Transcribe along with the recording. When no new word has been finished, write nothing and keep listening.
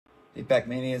Hey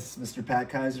Pac-Manias, Mr. Pat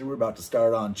Kaiser. We're about to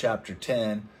start on chapter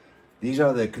 10. These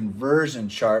are the conversion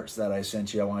charts that I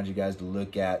sent you. I wanted you guys to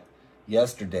look at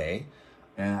yesterday.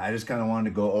 And I just kind of wanted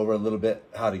to go over a little bit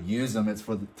how to use them. It's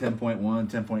for the 10.1,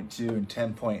 10.2, and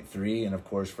 10.3, and of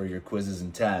course for your quizzes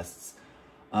and tests.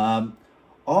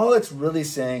 All it's really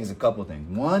saying is a couple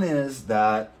things. One is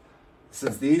that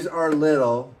since these are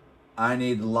little, I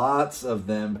need lots of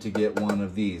them to get one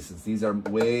of these. Since these are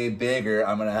way bigger,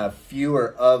 I'm going to have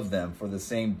fewer of them for the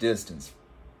same distance.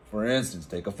 For instance,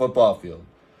 take a football field.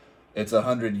 It's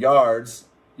 100 yards.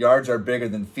 Yards are bigger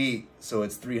than feet, so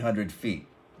it's 300 feet.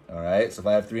 All right, so if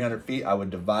I have 300 feet, I would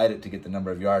divide it to get the number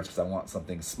of yards because I want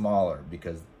something smaller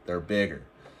because they're bigger.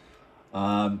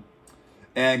 And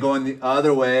going the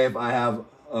other way, if I have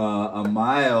a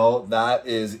mile, that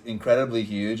is incredibly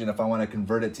huge. And if I want to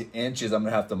convert it to inches, I'm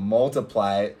going to have to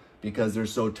multiply it because they're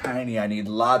so tiny. I need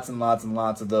lots and lots and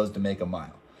lots of those to make a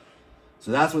mile.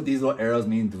 So that's what these little arrows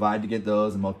mean. Divide to get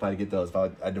those and multiply to get those. If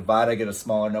I divide, I get a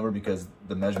smaller number because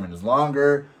the measurement is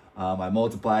longer. I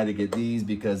multiply to get these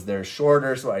because they're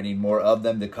shorter, so I need more of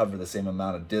them to cover the same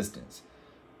amount of distance.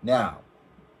 Now,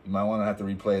 you might want to have to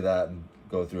replay that and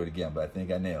go through it again, but I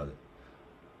think I nailed it.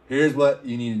 Here's what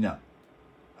you need to know.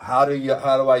 How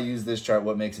do I use this chart?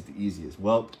 What makes it the easiest?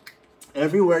 Well,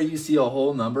 everywhere you see a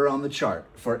whole number on the chart,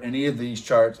 for any of these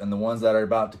charts and the ones that are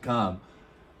about to come,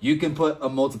 you can put a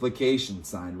multiplication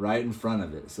sign right in front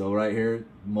of it. So right here,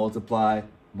 multiply,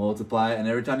 multiply, and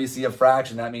every time you see a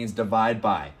fraction, that means divide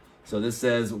by. So this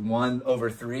says 1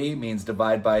 over 3 means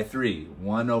divide by 3.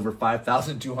 1 over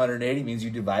 5,280 means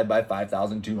you divide by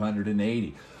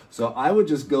 5,280. So I would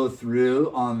just go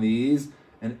through on these,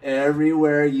 and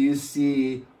everywhere you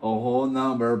see a whole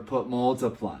number, put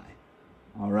multiply.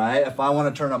 All right, if I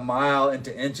want to turn a mile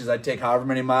into inches, I take however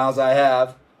many miles I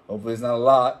have, hopefully it's not a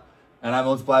lot, and I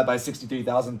multiply it by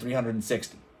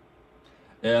 63,360.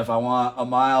 If I want a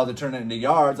mile to turn it into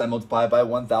yards, I multiply it by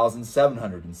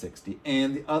 1,760.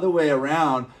 And the other way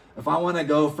around, if I want to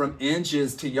go from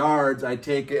inches to yards, I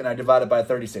take it and I divide it by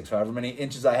 36. However many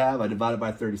inches I have, I divide it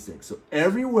by 36. So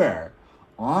everywhere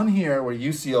on here where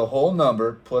you see a whole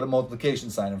number, put a multiplication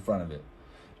sign in front of it.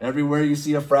 Everywhere you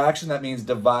see a fraction, that means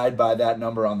divide by that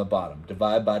number on the bottom.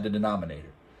 Divide by the denominator.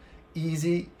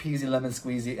 Easy peasy lemon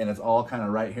squeezy, and it's all kind of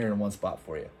right here in one spot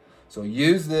for you. So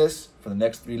use this for the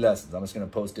next 3 lessons. I'm just going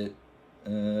to post it.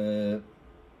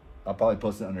 I'll probably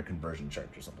post it under conversion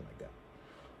charts or something like that.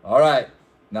 All right.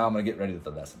 Now I'm going to get ready with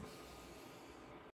the lesson.